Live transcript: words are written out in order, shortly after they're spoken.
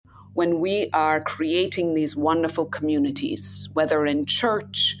when we are creating these wonderful communities, whether in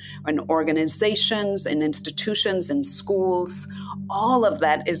church, in organizations, in institutions, in schools, all of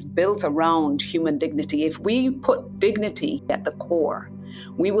that is built around human dignity. If we put dignity at the core,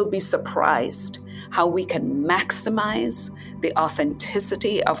 we will be surprised how we can maximize the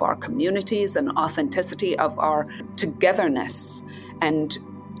authenticity of our communities and authenticity of our togetherness, and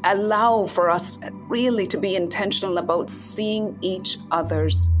allow for us really to be intentional about seeing each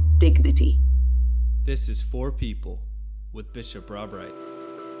other's dignity. This is For People with Beth-Sarah Wright.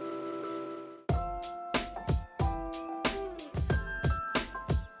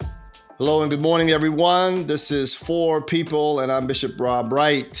 Hello and good morning, everyone. This is For People, and I'm Bishop Rob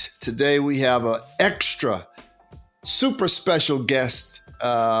Wright. Today we have an extra, super special guest,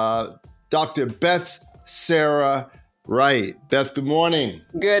 Dr. Beth-Sarah Wright. Beth, good morning.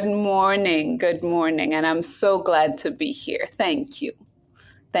 Good morning. Good morning. And I'm so glad to be here. Thank you.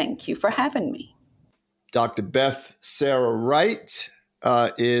 Thank you for having me. Dr. Beth-Sarah Wright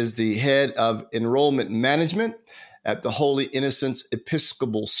is the head of enrollment management at the Holy Innocents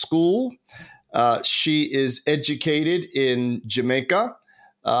Episcopal School. She is educated in Jamaica,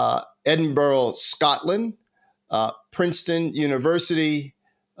 Edinburgh, Scotland, Princeton University,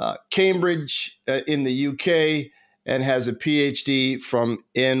 Cambridge in the UK, and has a PhD from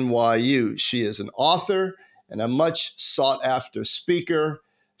NYU. She is an author and a much sought after speaker.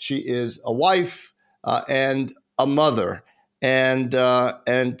 She is a wife and a mother. And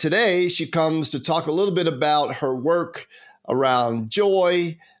today she comes to talk a little bit about her work around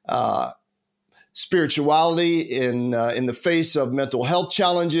joy, spirituality in the face of mental health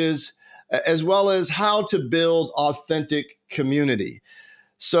challenges, as well as how to build authentic community.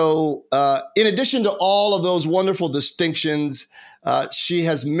 So in addition to all of those wonderful distinctions, she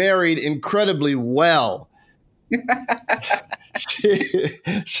has married incredibly well. She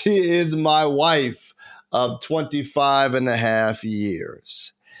is my wife of 25 and a half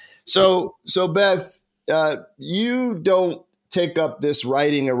years. So Beth, you don't take up this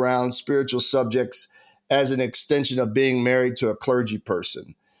writing around spiritual subjects as an extension of being married to a clergy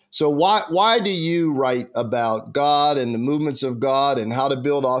person. So why do you write about God and the movements of God and how to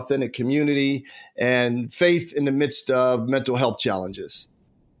build authentic community and faith in the midst of mental health challenges?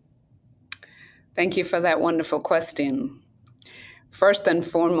 Thank you for that wonderful question. First and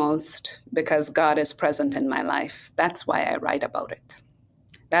foremost, because God is present in my life. That's why I write about it.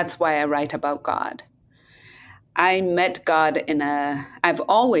 That's why I write about God. I met God I've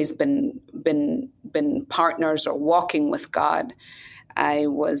always been partners or walking with God. I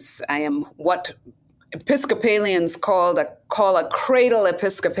am what Episcopalians call a cradle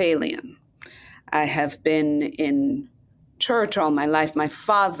Episcopalian. I have been in church all my life. My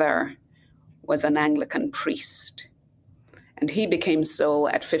father was an Anglican priest, and he became so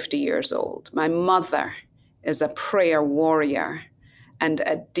at 50 years old. My mother is a prayer warrior and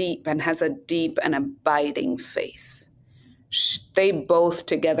has a deep and abiding faith. They both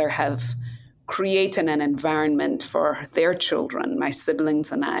together have created an environment for their children, my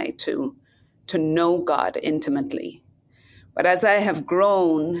siblings and I, to know God intimately. But as I have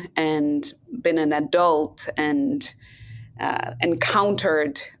grown and been an adult and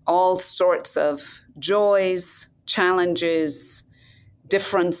encountered all sorts of joys, challenges,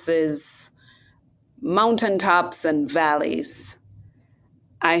 differences, mountaintops and valleys,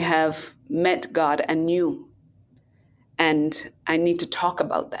 I have met God anew. And I need to talk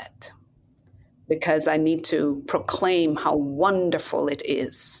about that because I need to proclaim how wonderful it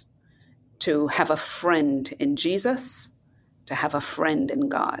is to have a friend in Jesus, to have a friend in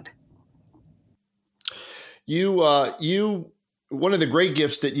God. One of the great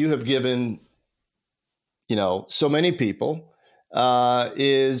gifts that you have given, so many people,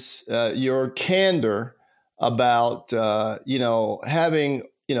 is your candor about, having,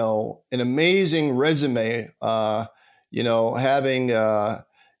 an amazing resume, having,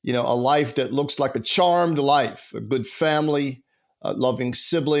 a life that looks like a charmed life, a good family, loving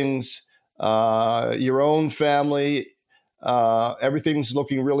siblings, your own family, everything's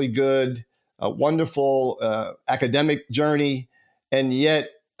looking really good, a wonderful academic journey, and yet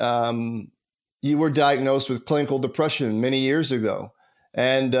you were diagnosed with clinical depression many years ago.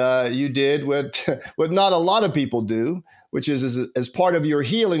 And you did what not a lot of people do, which is as part of your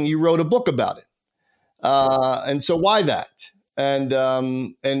healing, you wrote a book about it. And so why that? And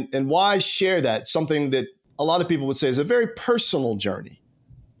why share that? Something that a lot of people would say is a very personal journey.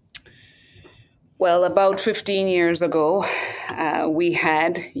 Well, about 15 years ago,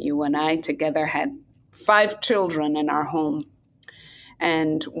 you and I together had 5 children in our home.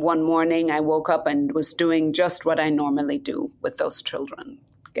 And one morning I woke up and was doing just what I normally do with those children,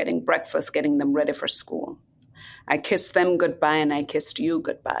 getting breakfast, getting them ready for school. I kissed them goodbye and I kissed you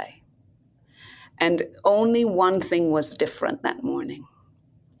goodbye. And only one thing was different that morning.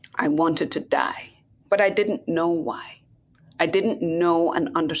 I wanted to die, but I didn't know why. I didn't know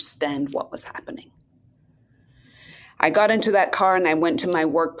and understand what was happening. I got into that car and I went to my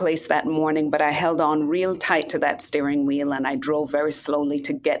workplace that morning, but I held on real tight to that steering wheel and I drove very slowly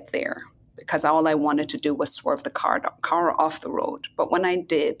to get there because all I wanted to do was swerve the car off the road. But when I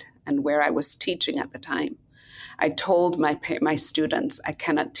did, and where I was teaching at the time, I told my students, I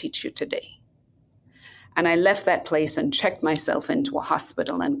cannot teach you today. And I left that place and checked myself into a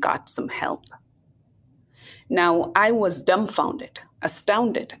hospital and got some help. Now, I was dumbfounded,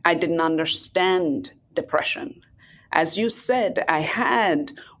 astounded. I didn't understand depression. As you said, I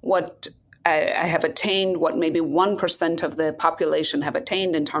had what I have attained, what maybe 1% of the population have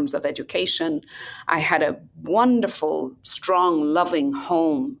attained in terms of education. I had a wonderful, strong, loving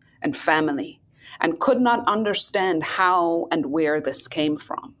home and family and could not understand how and where this came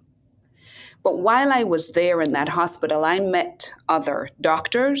from. But while I was there in that hospital, I met other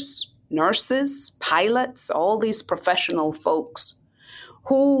doctors, nurses, pilots, all these professional folks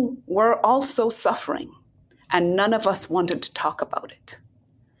who were also suffering, and none of us wanted to talk about it.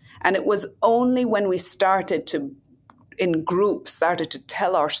 And it was only when we started to, in groups, started to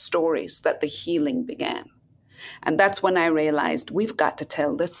tell our stories that the healing began. And that's when I realized we've got to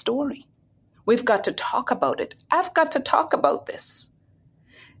tell this story. We've got to talk about it. I've got to talk about this.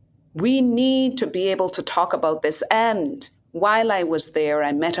 We need to be able to talk about this. And while I was there,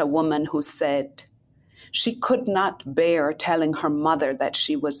 I met a woman who said she could not bear telling her mother that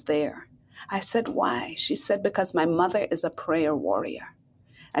she was there. I said, why? She said, because my mother is a prayer warrior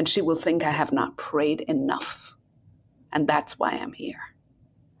and she will think I have not prayed enough. And that's why I'm here.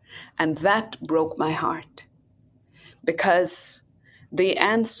 And that broke my heart because the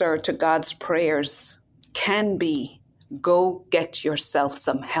answer to God's prayers can be, go get yourself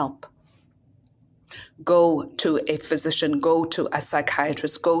some help. Go to a physician, go to a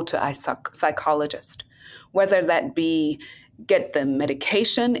psychiatrist, go to a psychologist, whether that be get the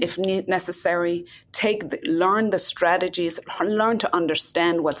medication if necessary, learn the strategies, learn to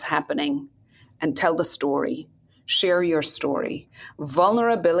understand what's happening and tell the story, share your story.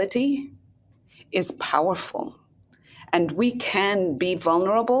 Vulnerability is powerful and we can be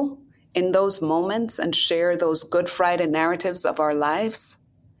vulnerable in those moments and share those Good Friday narratives of our lives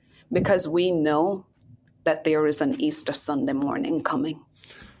because we know that there is an Easter Sunday morning coming.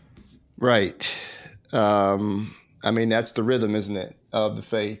 Right. That's the rhythm, isn't it, of the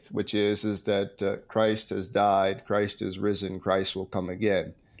faith, which is that Christ has died, Christ is risen, Christ will come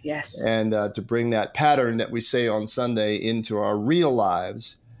again. Yes. And to bring that pattern that we say on Sunday into our real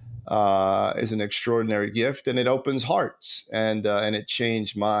lives is an extraordinary gift, and it opens hearts and it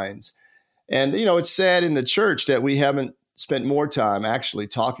changed minds. And, it's sad in the church that we haven't spent more time actually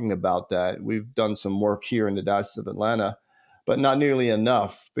talking about that. We've done some work here in the Diocese of Atlanta, but not nearly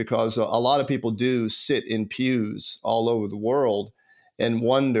enough because a lot of people do sit in pews all over the world and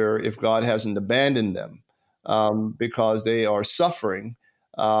wonder if God hasn't abandoned them because they are suffering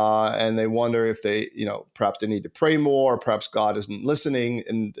and they wonder if they, perhaps they need to pray more, or perhaps God isn't listening.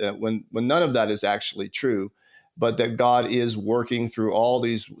 And when none of that is actually true, but that God is working through all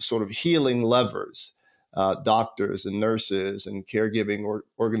these sort of healing levers, doctors and nurses and caregiving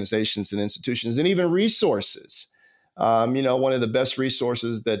organizations and institutions, and even resources. One of the best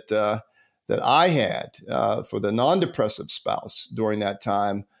resources that I had for the non-depressive spouse during that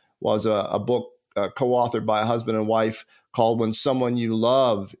time was a book co-authored by a husband and wife called When Someone You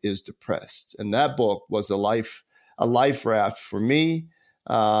Love is Depressed. And that book was a life raft for me,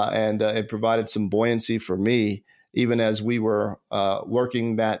 and it provided some buoyancy for me, even as we were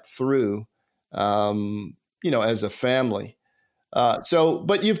working that through, as a family.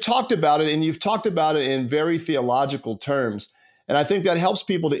 But you've talked about it, and you've talked about it in very theological terms. And I think that helps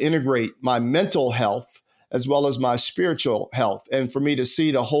people to integrate my mental health as well as my spiritual health. And for me to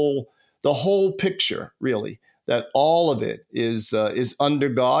see the whole picture, really, that all of it is under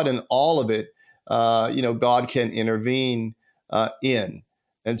God, and all of it, God can intervene in.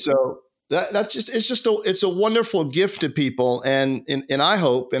 And so it's a wonderful gift to people. And I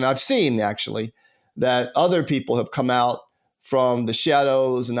hope, and I've seen actually, that other people have come out from the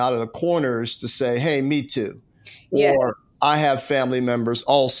shadows and out of the corners to say, hey, me too. Yes. Or I have family members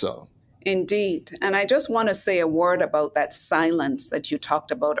also. Indeed. And I just want to say a word about that silence that you talked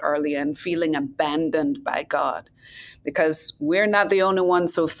about earlier and feeling abandoned by God, because we're not the only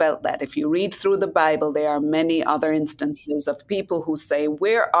ones who felt that. If you read through the Bible, there are many other instances of people who say,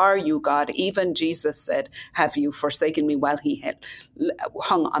 "Where are you, God?" Even Jesus said, "Have you forsaken me?" while he had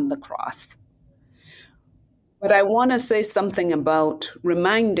hung on the cross. But I want to say something about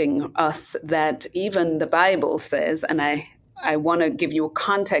reminding us that even the Bible says, and I want to give you a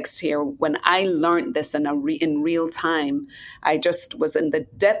context here. When I learned this in real time, I just was in the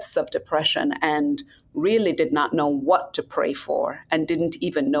depths of depression and really did not know what to pray for and didn't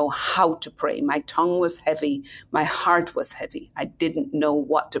even know how to pray. My tongue was heavy. My heart was heavy. I didn't know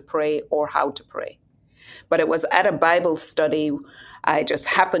what to pray or how to pray. But it was at a Bible study I just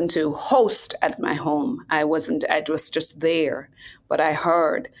happened to host at my home. I was just there. But I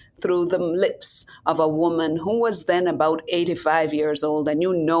heard through the lips of a woman who was then about 85 years old, and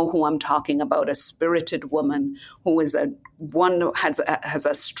you know who I'm talking about, a spirited woman who is one who has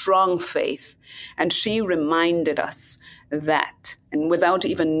a strong faith. And she reminded us that, and without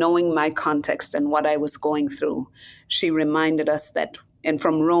even knowing my context and what I was going through, she reminded us that, and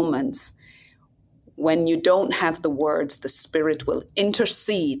from Romans, when you don't have the words, the Spirit will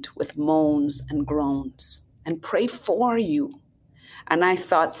intercede with moans and groans and pray for you. And I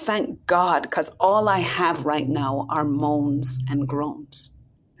thought, thank God, because all I have right now are moans and groans.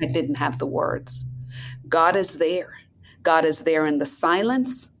 I didn't have the words. God is there. God is there in the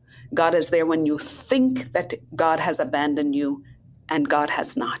silence. God is there when you think that God has abandoned you, and God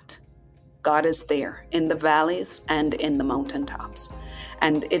has not. God is there in the valleys and in the mountaintops.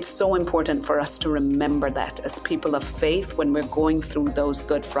 And it's so important for us to remember that as people of faith when we're going through those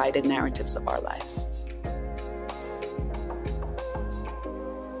Good Friday narratives of our lives.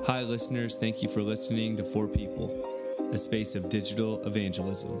 Hi, listeners. Thank you for listening to For People, a space of digital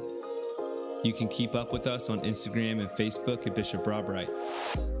evangelism. You can keep up with us on Instagram and Facebook at Bishop Rob Wright.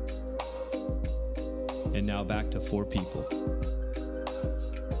 And now back to For People.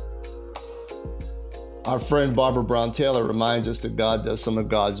 Our friend Barbara Brown Taylor reminds us that God does some of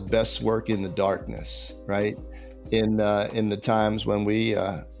God's best work in the darkness, right? In the times when we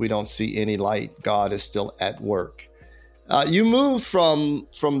don't see any light, God is still at work. You moved from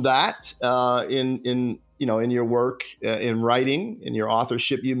that in your work in writing, in your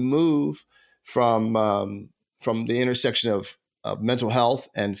authorship. You move from the intersection of mental health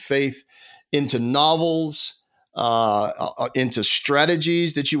and faith into novels, into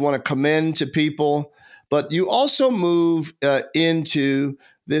strategies that you want to commend to people. But you also move into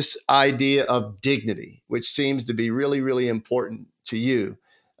this idea of dignity, which seems to be really, really important to you.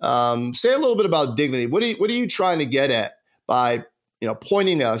 Say a little bit about dignity. What are you trying to get at by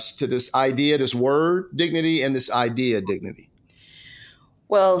pointing us to this idea, this word dignity, and this idea dignity?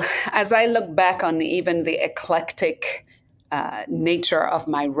 Well, as I look back on even the eclectic nature of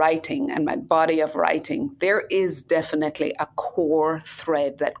my writing and my body of writing, there is definitely a core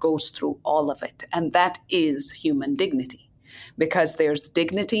thread that goes through all of it, and that is human dignity. Because there's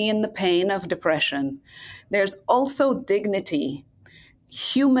dignity in the pain of depression. There's also dignity,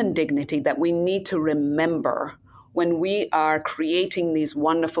 human dignity, that we need to remember when we are creating these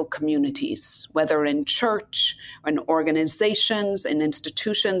wonderful communities, whether in church, in organizations, in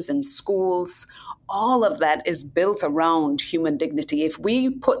institutions, in schools. All of that is built around human dignity. If we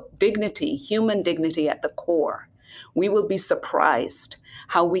put dignity, human dignity at the core, we will be surprised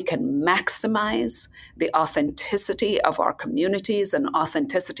how we can maximize the authenticity of our communities and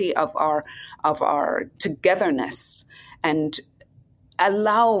authenticity of our togetherness, and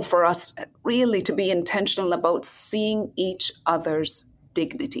allow for us really to be intentional about seeing each other's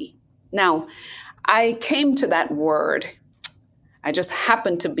dignity. Now, I came to that word. I just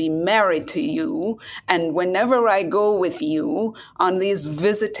happen to be married to you, and whenever I go with you on these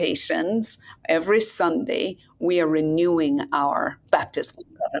visitations, every Sunday, we are renewing our baptismal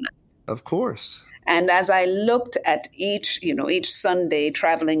covenant. Of course. And as I looked at each Sunday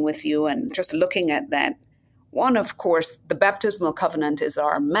traveling with you and just looking at that, one, of course, the baptismal covenant is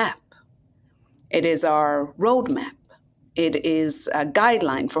our map. It is our roadmap. It is a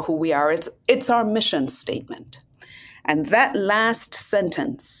guideline for who we are. It's our mission statement. And that last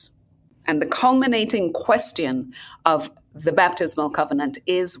sentence and the culminating question of the baptismal covenant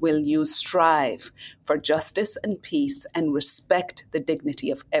is, will you strive for justice and peace and respect the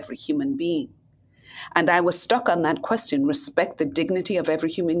dignity of every human being? And I was stuck on that question, respect the dignity of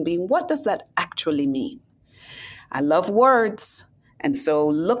every human being. What does that actually mean? I love words. And so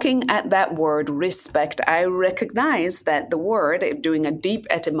looking at that word, respect, I recognize that the word, doing a deep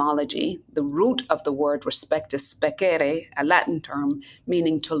etymology, the root of the word respect is specere, a Latin term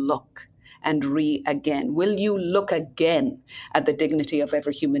meaning to look. and again? Will you look again at the dignity of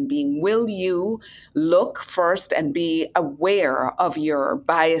every human being? Will you look first and be aware of your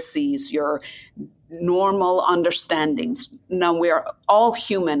biases, your normal understandings? Now, we're all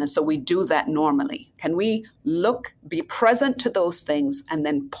human, and so we do that normally. Can we look, be present to those things, and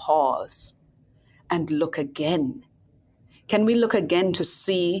then pause and look again? Can we look again to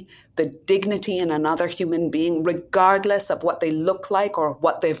see the dignity in another human being, regardless of what they look like or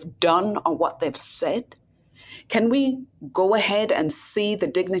what they've done or what they've said? Can we go ahead and see the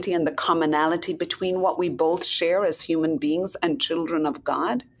dignity and the commonality between what we both share as human beings and children of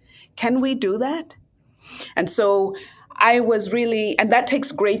God? Can we do that? And so and that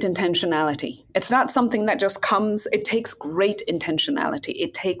takes great intentionality. It's not something that just comes. It takes great intentionality.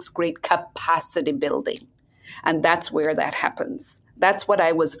 It takes great capacity building. And that's where that happens. That's what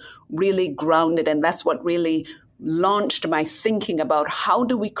I was really grounded in. That's what really launched my thinking about how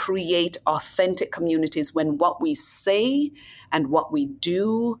do we create authentic communities when what we say and what we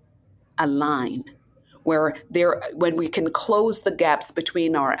do align, when we can close the gaps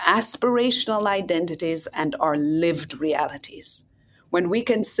between our aspirational identities and our lived realities. When we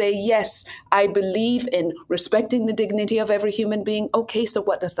can say, yes, I believe in respecting the dignity of every human being. Okay, so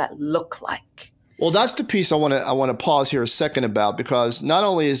what does that look like? Well, that's the piece I want to pause here a second about, because not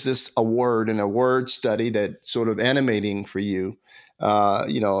only is this a word and a word study that sort of animating for you,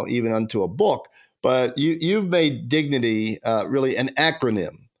 even unto a book, but you've made dignity really an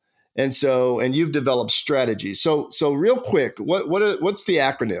acronym, and you've developed strategies. So real quick, what's the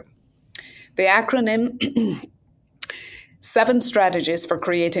acronym? The acronym. 7 strategies for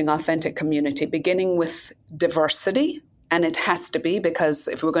creating authentic community, beginning with diversity. And it has to be, because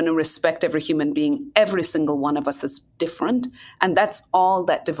if we're going to respect every human being, every single one of us is different. And that's all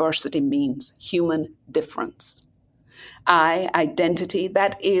that diversity means, human difference. Identity,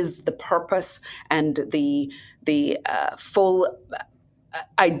 that is the purpose and the full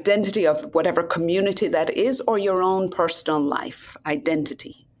identity of whatever community that is, or your own personal life,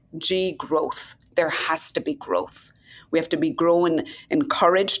 identity. G, growth. There has to be growth. We have to be growing in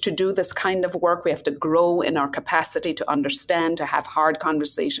courage to do this kind of work. We have to grow in our capacity to understand, to have hard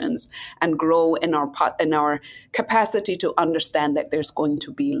conversations, and grow in our capacity to understand that there's going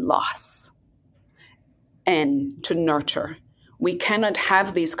to be loss. And to nurture. We cannot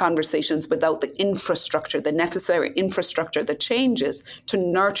have these conversations without the infrastructure, the necessary infrastructure, the changes to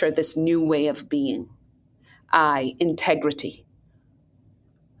nurture this new way of being. Integrity.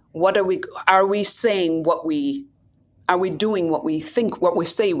 Are we saying are we doing what we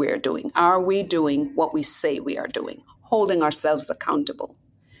say we are doing? Are we doing what we say we are doing? Holding ourselves accountable.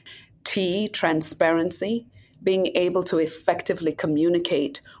 T, transparency, being able to effectively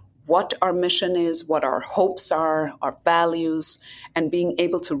communicate what our mission is, what our hopes are, our values, and being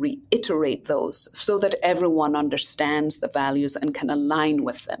able to reiterate those so that everyone understands the values and can align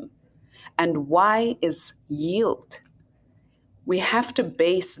with them. And Y is yield. We have to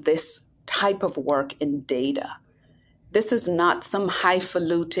base this type of work in data. This is not some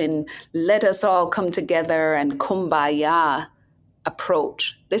highfalutin, let us all come together and kumbaya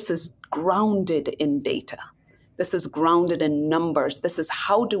approach. This is grounded in data. This is grounded in numbers. This is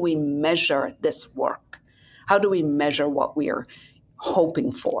how do we measure this work? How do we measure what we are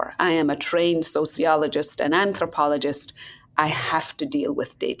hoping for? I am a trained sociologist and anthropologist. I have to deal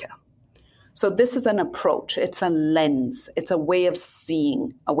with data. So this is an approach. It's a lens. It's a way of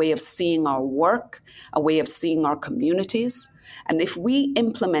seeing our work, a way of seeing our communities. And if we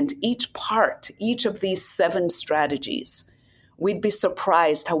implement each of these 7 strategies, we'd be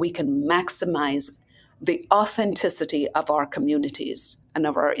surprised how we can maximize the authenticity of our communities and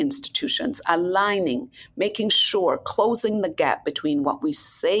of our institutions, aligning, making sure, closing the gap between what we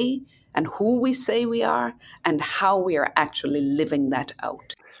say and who we say we are and how we are actually living that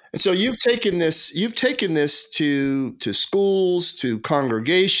out. And so you've taken this to schools, to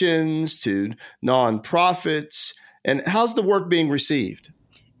congregations, to nonprofits. And how's the work being received?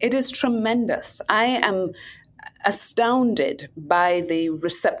 It is tremendous. I am astounded by the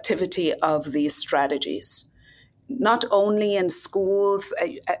receptivity of these strategies, not only in schools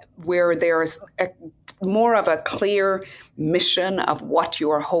where there's more of a clear mission of what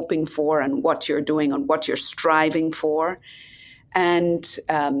you're hoping for and what you're doing and what you're striving for, and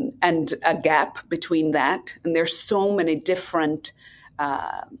a gap between that. And there's so many different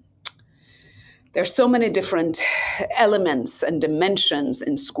elements and dimensions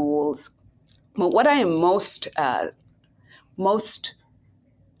in schools. But what I am most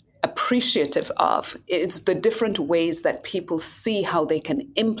appreciative of is the different ways that people see how they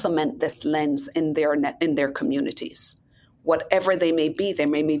can implement this lens in their communities. whatever they may be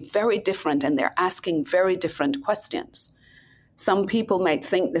very different, and they're asking very different questions. Some people might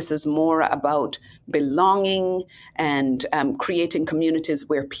think this is more about belonging and creating communities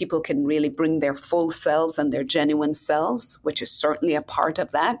where people can really bring their full selves and their genuine selves, which is certainly a part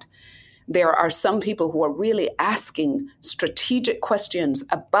of that. There are some people who are really asking strategic questions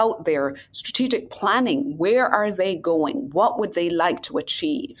about their strategic planning. Where are they going? What would they like to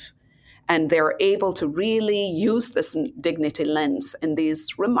achieve? And they're able to really use this dignity lens in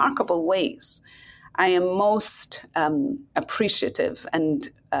these remarkable ways. I am most appreciative and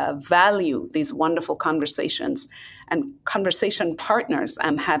value these wonderful conversations and conversation partners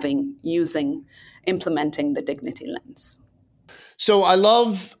I'm having implementing the dignity lens. So I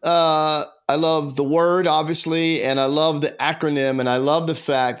love the word, obviously, and I love the acronym, and I love the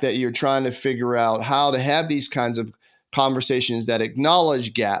fact that you're trying to figure out how to have these kinds of conversations that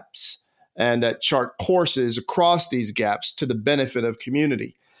acknowledge gaps and that chart courses across these gaps to the benefit of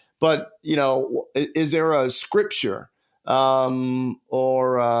community. But, is there a scripture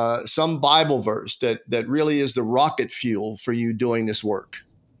or some Bible verse that really is the rocket fuel for you doing this work?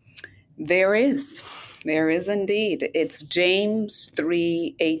 There is. There is indeed. It's James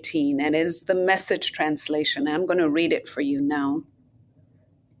 3:18, and it is the Message translation. I'm going to read it for you now.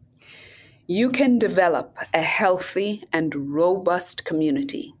 You can develop a healthy and robust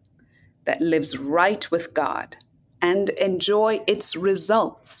community that lives right with God and enjoy its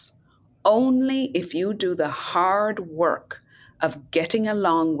results only if you do the hard work of getting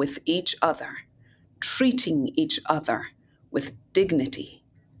along with each other, treating each other with dignity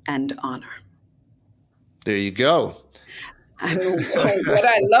and honor. There you go. And what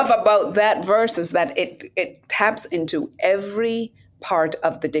I love about that verse is that it taps into every part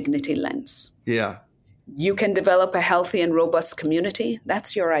of the dignity lens. Yeah. You can develop a healthy and robust community.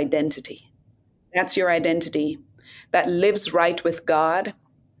 That's your identity. That's your identity that lives right with God.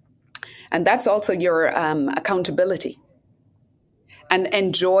 And that's also your accountability. And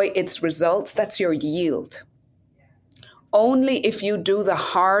enjoy its results. That's your yield. Only if you do the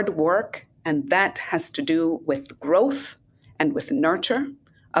hard work, and that has to do with growth and with nurture,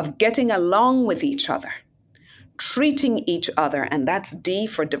 of getting along with each other, treating each other, and that's D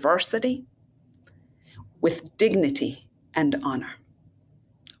for diversity, with dignity and honor.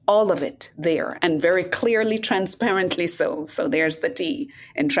 All of it there, and very clearly, transparently so. So there's the T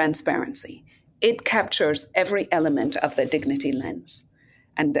in transparency. It captures every element of the dignity lens.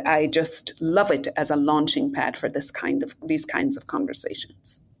 And I just love it as a launching pad for these kinds of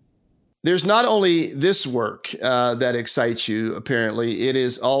conversations. There's not only this work that excites you, apparently. It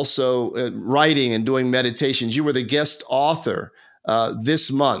is also writing and doing meditations. You were the guest author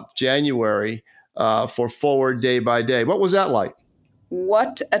this month, January, for Forward Day by Day. What was that like?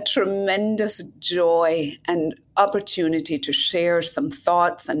 What a tremendous joy and opportunity to share some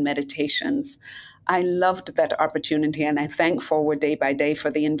thoughts and meditations. I loved that opportunity, and I thank Forward Day by Day for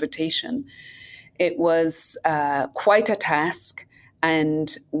the invitation. It was quite a task.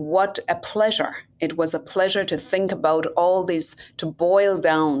 And what a pleasure. It was a pleasure to think about all these, to boil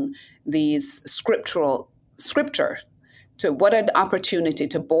down these scripture, to what an opportunity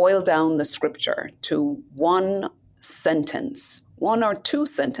to boil down the scripture to one sentence, one or two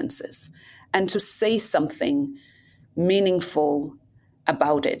sentences, and to say something meaningful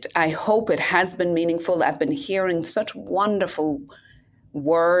about it. I hope it has been meaningful. I've been hearing such wonderful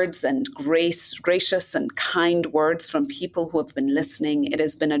words and gracious and kind words from people who have been listening. It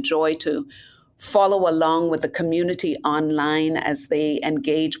has been a joy to follow along with the community online as they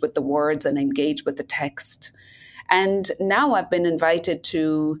engage with the words and engage with the text. And now I've been invited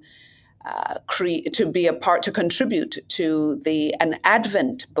to contribute to an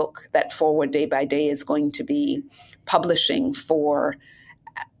Advent book that Forward Day by Day is going to be publishing for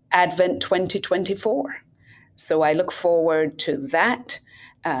Advent 2024. So I look forward to that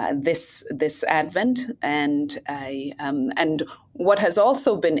this Advent, and what has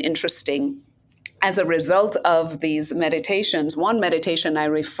also been interesting as a result of these meditations. One meditation I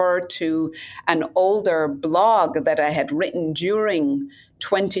refer to an older blog that I had written during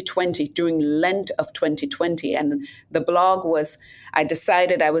 2020, during Lent of 2020, and the blog was, I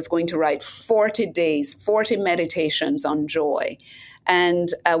decided I was going to write 40 days, 40 meditations on joy, and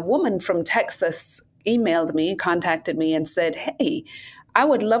a woman from Texas contacted me and said, hey, I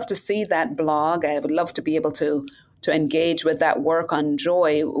would love to see that blog. I would love to be able to engage with that work on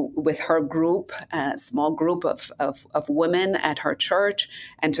joy with her group, a small group of women at her church,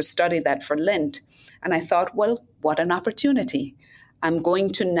 and to study that for Lent. And I thought, well, what an opportunity. I'm going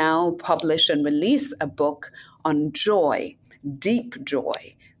to now publish and release a book on joy, deep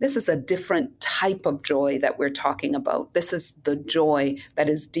joy, This is a different type of joy that we're talking about. This is the joy that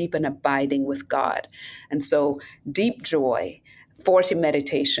is deep and abiding with God. And so Deep Joy, 40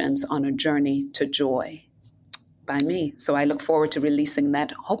 Meditations on a Journey to Joy by me. So I look forward to releasing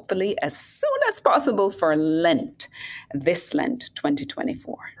that hopefully as soon as possible for Lent, this Lent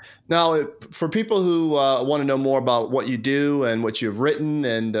 2024. Now, for people who want to know more about what you do and what you've written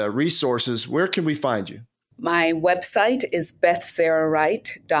and resources, where can we find you? My website is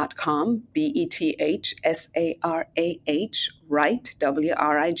Beth-Sarah-Wright.com, BETHSARAH, Wright,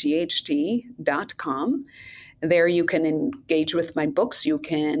 WRIGHT.com. There you can engage with my books. You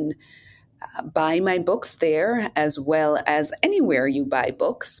can buy my books there, as well as anywhere you buy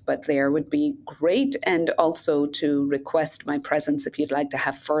books, but there would be great. And also to request my presence if you'd like to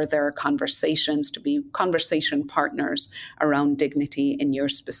have further conversations, to be conversation partners around dignity in your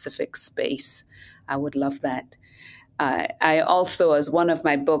specific space. I would love that. I also, as one of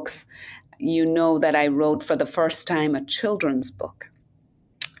my books, you know that I wrote for the first time a children's book.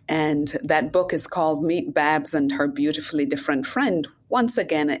 And that book is called Meet Babs and Her Beautifully Different Friend, once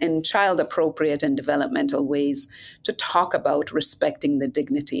again, in child-appropriate and developmental ways to talk about respecting the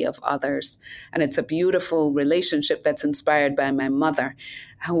dignity of others. And it's a beautiful relationship that's inspired by my mother,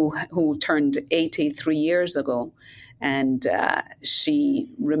 who turned 83 years ago. And she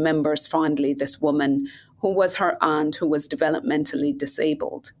remembers fondly this woman who was her aunt, who was developmentally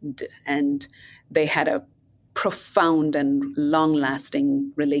disabled. And they had a profound and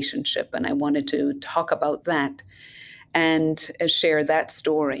long-lasting relationship. And I wanted to talk about that and share that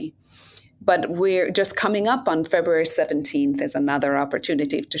story. But we're just coming up on February 17th is another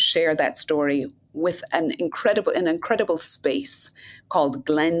opportunity to share that story with an incredible space called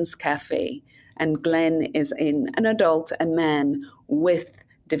Glenn's Cafe. And Glenn is an adult, a man with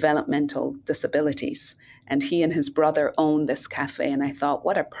developmental disabilities. And he and his brother own this cafe. And I thought,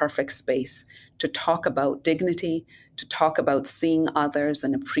 what a perfect space to talk about dignity, to talk about seeing others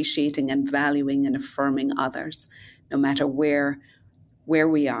and appreciating and valuing and affirming others, no matter where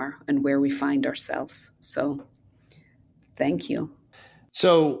we are and where we find ourselves. So thank you.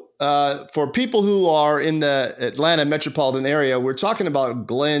 So for people who are in the Atlanta metropolitan area, we're talking about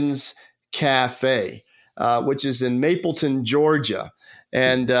Glenn's Cafe, which is in Mapleton, Georgia.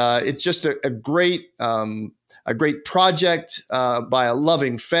 And it's just a great project by a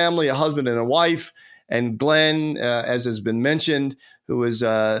loving family, a husband and a wife. And Glenn, as has been mentioned, who is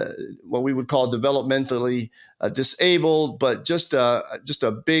what we would call developmentally disabled, but just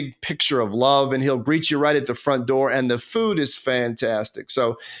a big picture of love. And he'll greet you right at the front door. And the food is fantastic.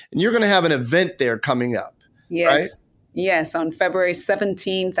 So, and you're going to have an event there coming up, yes. Right? Yes, on February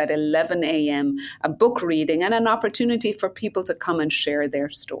 17th at 11 a.m., a book reading and an opportunity for people to come and share their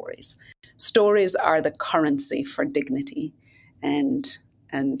stories. Stories are the currency for dignity, and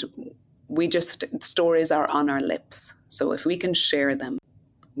stories are on our lips. So if we can share them,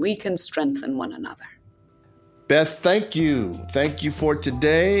 we can strengthen one another. Beth, thank you. Thank you for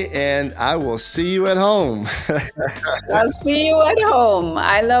today, and I will see you at home. I'll see you at home.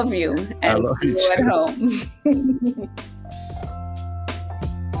 I love you. And I love see you at home.